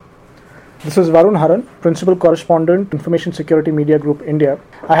This is Varun Haran, Principal Correspondent, Information Security Media Group India.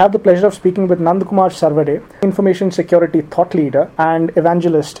 I have the pleasure of speaking with Nandakumar Sarvade, Information Security Thought Leader and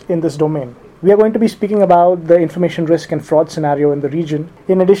Evangelist in this domain. We are going to be speaking about the information risk and fraud scenario in the region,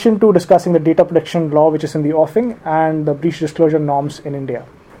 in addition to discussing the data protection law which is in the offing and the breach disclosure norms in India.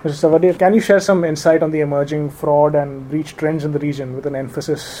 Mr. Sarvade, can you share some insight on the emerging fraud and breach trends in the region with an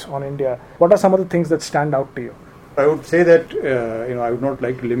emphasis on India? What are some of the things that stand out to you? I would say that I would not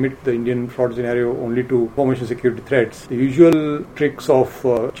like to limit the Indian fraud scenario only to information security threats. The usual tricks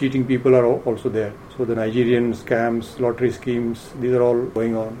of cheating people are also there. So the Nigerian scams, lottery schemes, these are all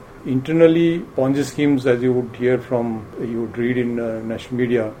going on. Internally, Ponzi schemes, as you would read in national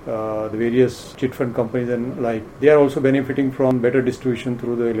media, the various chit fund companies and like, they are also benefiting from better distribution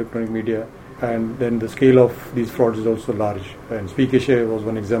through the electronic media. And then the scale of these frauds is also large. And Speakeshe was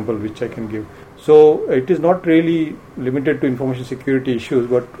one example which I can give. So it is not really limited to information security issues,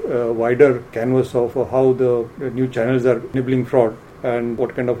 but a wider canvas of how the new channels are enabling fraud and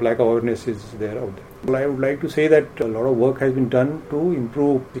what kind of lack of awareness is there out there. Well, I would like to say that a lot of work has been done to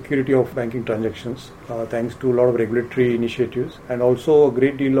improve security of banking transactions thanks to a lot of regulatory initiatives and also a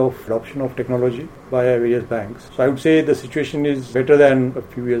great deal of adoption of technology by various banks. So I would say the situation is better than a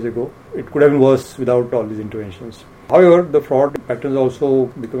few years ago. It could have been worse without all these interventions. However, the fraud patterns are also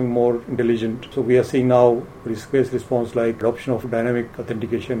becoming more intelligent. So we are seeing now risk-based response like adoption of dynamic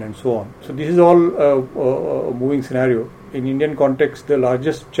authentication and so on. So this is all a moving scenario. In Indian context, the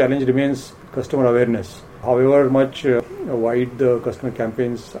largest challenge remains customer awareness. However much wide the customer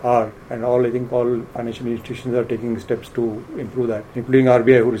campaigns are, and all financial institutions are taking steps to improve that, including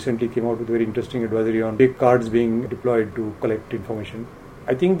RBI, who recently came out with a very interesting advisory on big cards being deployed to collect information.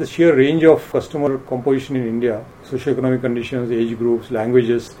 I think the sheer range of customer composition in India, socioeconomic conditions, age groups,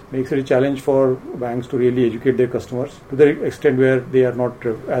 languages, makes it a challenge for banks to really educate their customers to the extent where they are not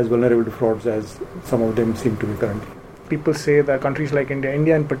as vulnerable to frauds as some of them seem to be currently. People say that countries like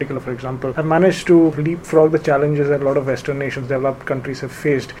India in particular, for example, have managed to leapfrog the challenges that a lot of Western nations, developed countries have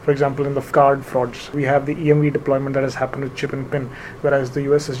faced. For example, in the card frauds, we have the EMV deployment that has happened with chip and PIN, whereas the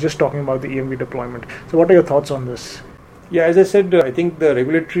US is just talking about the EMV deployment. So what are your thoughts on this? Yeah, as I said, I think the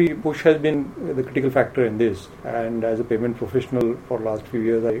regulatory push has been the critical factor in this. And as a payment professional for the last few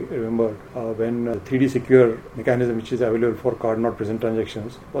years, I remember when 3D Secure mechanism, which is available for card-not-present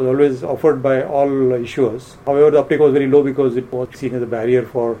transactions, was always offered by all issuers. However, the uptake was very low because it was seen as a barrier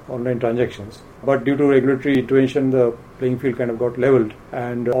for online transactions. But due to regulatory intervention, the playing field kind of got leveled,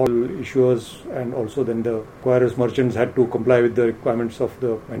 and all issuers and also then the acquirers, merchants had to comply with the requirements of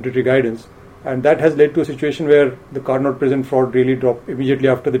the mandatory guidance. And that has led to a situation where the card-not-present fraud really dropped immediately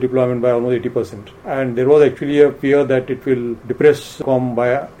after the deployment by almost 80%. And there was actually a fear that it will depress COM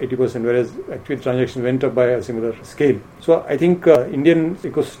by 80%, whereas actually transactions went up by a similar scale. So I think Indian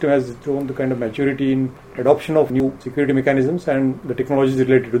ecosystem has shown the kind of maturity in adoption of new security mechanisms and the technologies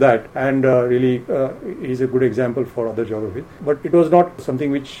related to that, and really is a good example for other geographies. But it was not something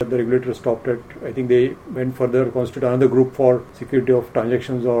which the regulator stopped at. I think they went further, constituted another group for security of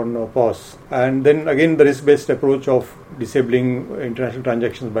transactions on POS. And then again the risk-based approach of disabling international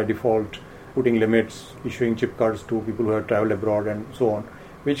transactions by default, putting limits, issuing chip cards to people who have traveled abroad and so on,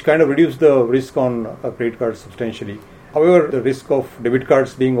 which kind of reduced the risk on credit cards substantially. However, the risk of debit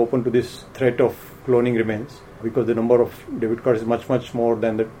cards being open to this threat of cloning remains, because the number of debit cards is much more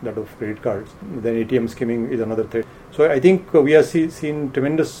than that of credit cards. Then ATM skimming is another threat. So I think we have seen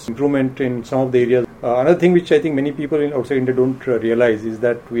tremendous improvement in some of the areas. Another thing which I think many people outside India don't realize is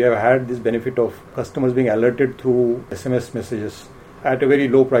that we have had this benefit of customers being alerted through SMS messages at a very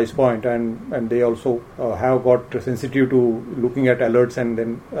low price point, and they also have got sensitive to looking at alerts and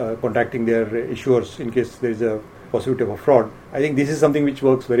then contacting their issuers in case there is a possibility of a fraud. I think this is something which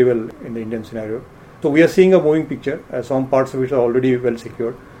works very well in the Indian scenario. So we are seeing a moving picture. Some parts of which are already well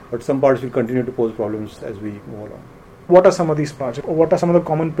secured, but some parts will continue to pose problems as we move along. What are some of these parts? What are some of the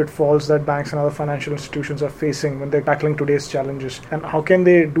common pitfalls that banks and other financial institutions are facing when they're tackling today's challenges? And how can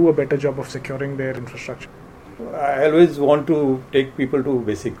they do a better job of securing their infrastructure? I always want to take people to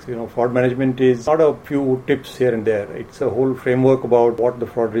basics. Fraud management is not a few tips here and there. It's a whole framework about what the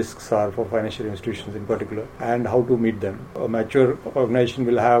fraud risks are for financial institutions in particular and how to meet them. A mature organization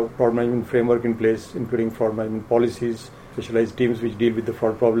will have fraud management framework in place, including fraud management policies, specialized teams which deal with the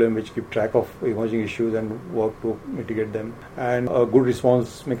fraud problem, which keep track of emerging issues and work to mitigate them, and a good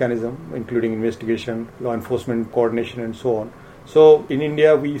response mechanism, including investigation, law enforcement, coordination, and so on. So in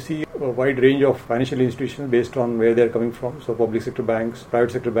India, we see a wide range of financial institutions based on where they are coming from. So public sector banks,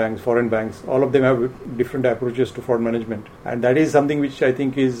 private sector banks, foreign banks, all of them have different approaches to fraud management. And that is something which I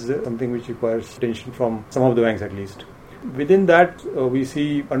think is something which requires attention from some of the banks at least. Within that, we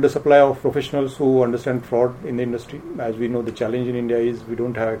see undersupply of professionals who understand fraud in the industry. As we know, the challenge in India is we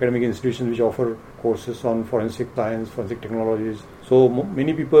don't have academic institutions which offer courses on forensic science, forensic technologies. So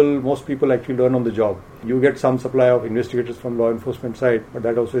most people actually learn on the job. You get some supply of investigators from law enforcement side, but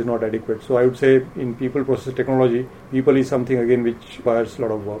that also is not adequate. So I would say in people, process, technology, people is something again which requires a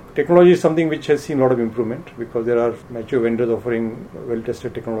lot of work. Technology is something which has seen a lot of improvement because there are mature vendors offering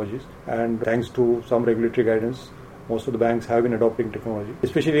well-tested technologies, and thanks to some regulatory guidance, most of the banks have been adopting technology,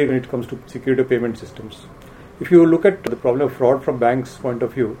 especially when it comes to security payment systems. If you look at the problem of fraud from banks' point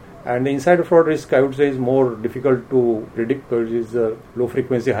of view, and the insider fraud risk, I would say, is more difficult to predict because it is a low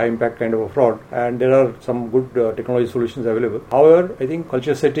frequency, high impact kind of a fraud, and there are some good technology solutions available. However, I think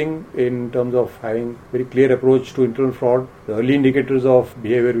culture setting in terms of having very clear approach to internal fraud, the early indicators of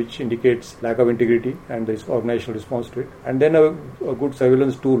behavior which indicates lack of integrity and the organizational response to it, and then a good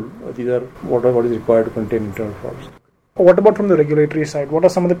surveillance tool. These are what is required to contain internal frauds. What about from the regulatory side? What are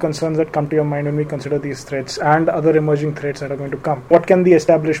some of the concerns that come to your mind when we consider these threats and other emerging threats that are going to come? What can the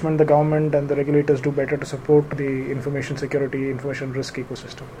establishment, the government and the regulators do better to support the information security, information risk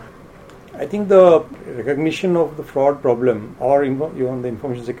ecosystem? I think the recognition of the fraud problem or even the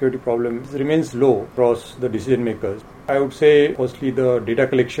information security problem remains low across the decision makers. I would say firstly the data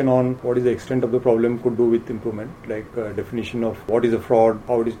collection on what is the extent of the problem could do with improvement, like definition of what is a fraud,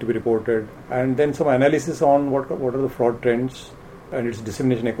 how it is to be reported, and then some analysis on what are the fraud trends and its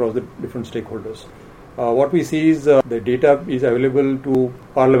dissemination across the different stakeholders. What we see is the data is available to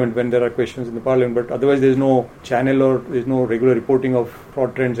Parliament when there are questions in the Parliament, but otherwise there is no channel or there is no regular reporting of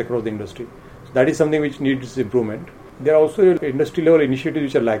fraud trends across the industry. So that is something which needs improvement. There are also industry level initiatives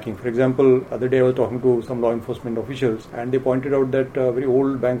which are lacking. For example, the other day I was talking to some law enforcement officials and they pointed out that very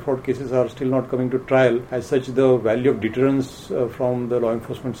old bank fraud cases are still not coming to trial. As such, the value of deterrence from the law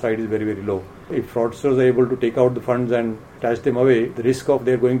enforcement side is very, very low. If fraudsters are able to take out the funds and stash them away, the risk of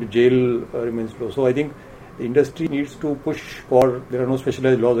their going to jail remains low. So I think the industry needs to push for, there are no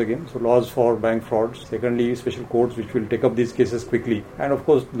specialized laws again, so laws for bank frauds. Secondly, special courts which will take up these cases quickly. And of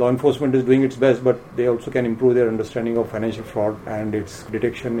course, law enforcement is doing its best, but they also can improve their understanding of financial fraud and its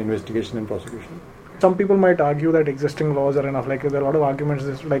detection, investigation and prosecution. Some people might argue that existing laws are enough. Like there are a lot of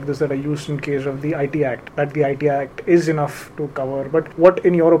arguments like this that are used in case of the IT Act, that the IT Act is enough to cover. But what,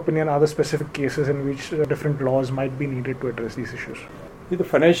 in your opinion, are the specific cases in which different laws might be needed to address these issues? The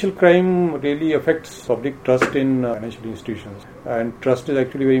financial crime really affects public trust in financial institutions, and trust is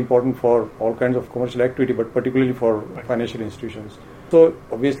actually very important for all kinds of commercial activity, but particularly for financial institutions. So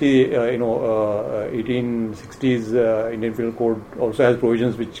obviously, 1860s Indian Penal Code also has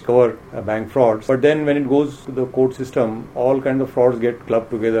provisions which cover bank frauds. But then when it goes to the court system, all kinds of frauds get clubbed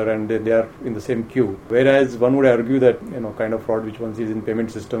together and they are in the same queue. Whereas one would argue that kind of fraud which one sees in payment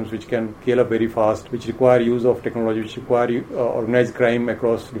systems which can scale up very fast, which require use of technology, which require organized crime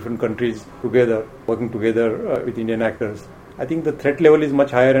across different countries together, working together with Indian actors. I think the threat level is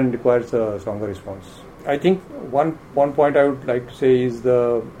much higher and requires a stronger response. I think one point I would like to say is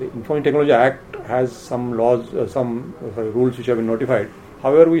the Information Technology Act has some laws, rules which have been notified.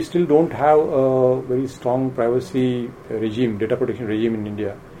 However, we still don't have a very strong privacy regime, data protection regime in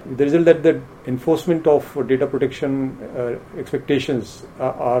India. The result that the enforcement of data protection expectations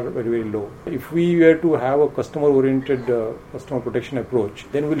are very, very low. If we were to have a customer-oriented customer protection approach,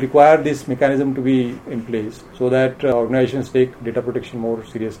 then we'll require this mechanism to be in place so that organizations take data protection more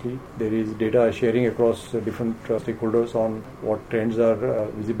seriously. There is data sharing across different stakeholders on what trends are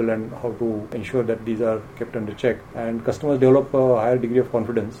visible and how to ensure that these are kept under check. And customers develop a higher degree of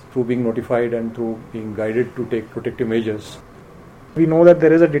confidence through being notified and through being guided to take protective measures. We know that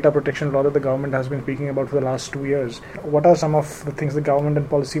there is a data protection law that the government has been speaking about for the last 2 years. What are some of the things the government and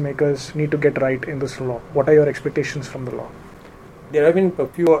policymakers need to get right in this law? What are your expectations from the law? There have been a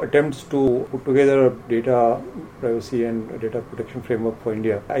few attempts to put together a data privacy and data protection framework for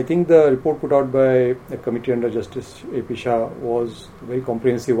India. I think the report put out by a committee under Justice A.P. Shah was a very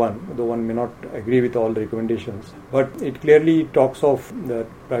comprehensive one, though one may not agree with all the recommendations. But it clearly talks of the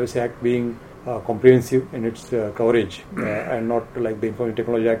Privacy Act being comprehensive in its coverage and not like the Information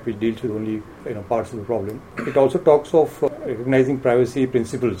Technology Act which deals with only parts of the problem. It also talks of recognizing privacy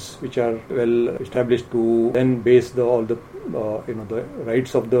principles which are well established to then base all the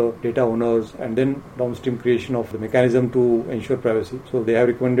rights of the data owners and then downstream creation of the mechanism to ensure privacy. So they have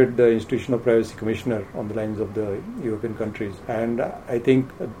recommended the institution of Privacy Commissioner on the lines of the European countries. And I think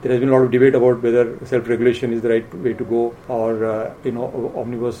there has been a lot of debate about whether self-regulation is the right way to go or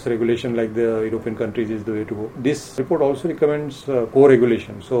omnibus regulation like the European countries is the way to go. This report also recommends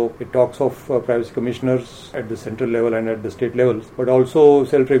co-regulation. So it talks of privacy commissioners at the central level and at the state levels, but also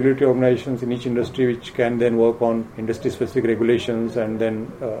self-regulatory organizations in each industry which can then work on industry-specific regulations and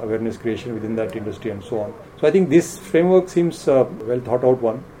then awareness creation within that industry and so on. So I think this framework seems a well thought out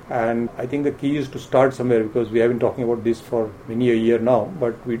one. And I think the key is to start somewhere, because we have been talking about this for many a year now,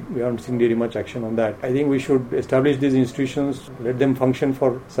 but we haven't seen very much action on that. I think we should establish these institutions, let them function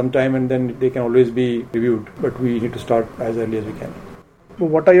for some time, and then they can always be reviewed. But we need to start as early as we can.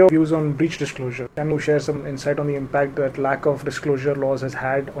 What are your views on breach disclosure? Can you share some insight on the impact that lack of disclosure laws has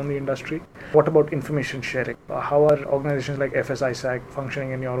had on the industry? What about information sharing? How are organizations like FSISAC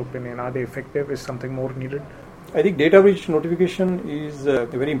functioning in your opinion? Are they effective? Is something more needed? I think data breach notification is a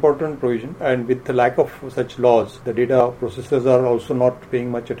very important provision, and with the lack of such laws, the data processors are also not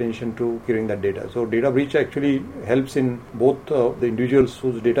paying much attention to clearing that data. So data breach actually helps in both the individuals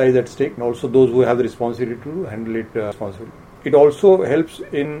whose data is at stake and also those who have the responsibility to handle it responsibly. It also helps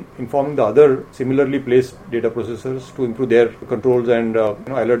in informing the other similarly placed data processors to improve their controls and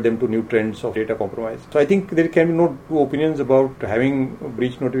alert them to new trends of data compromise. So I think there can be no two opinions about having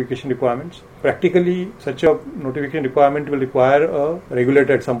breach notification requirements. Practically, such a notification requirement will require a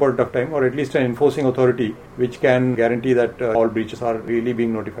regulator at some point of time, or at least an enforcing authority which can guarantee that all breaches are really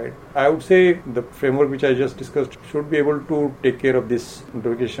being notified. I would say the framework which I just discussed should be able to take care of this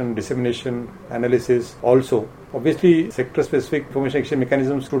notification, dissemination, analysis also. Obviously, sector-specific information exchange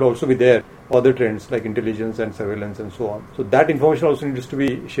mechanisms should also be there for other trends like intelligence and surveillance and so on. So that information also needs to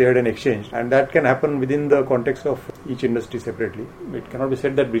be shared and exchanged, and that can happen within the context of each industry separately. It cannot be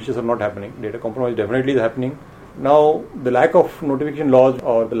said that breaches are not happening. Data compromise definitely is happening. Now, the lack of notification laws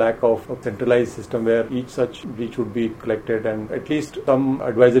or the lack of a centralized system where each such breach would be collected and at least some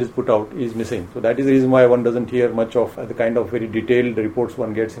advisories put out is missing. So that is the reason why one doesn't hear much of the kind of very detailed reports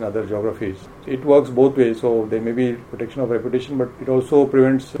one gets in other geographies. It works both ways. So there may be protection of reputation, but it also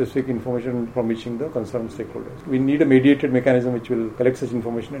prevents specific information from reaching the concerned stakeholders. We need a mediated mechanism which will collect such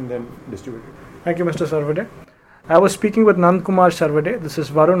information and then distribute it. Thank you, Mr. Sarvade. I was speaking with Nand Kumar Sarvade. This is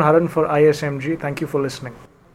Varun Haran for ISMG. Thank you for listening.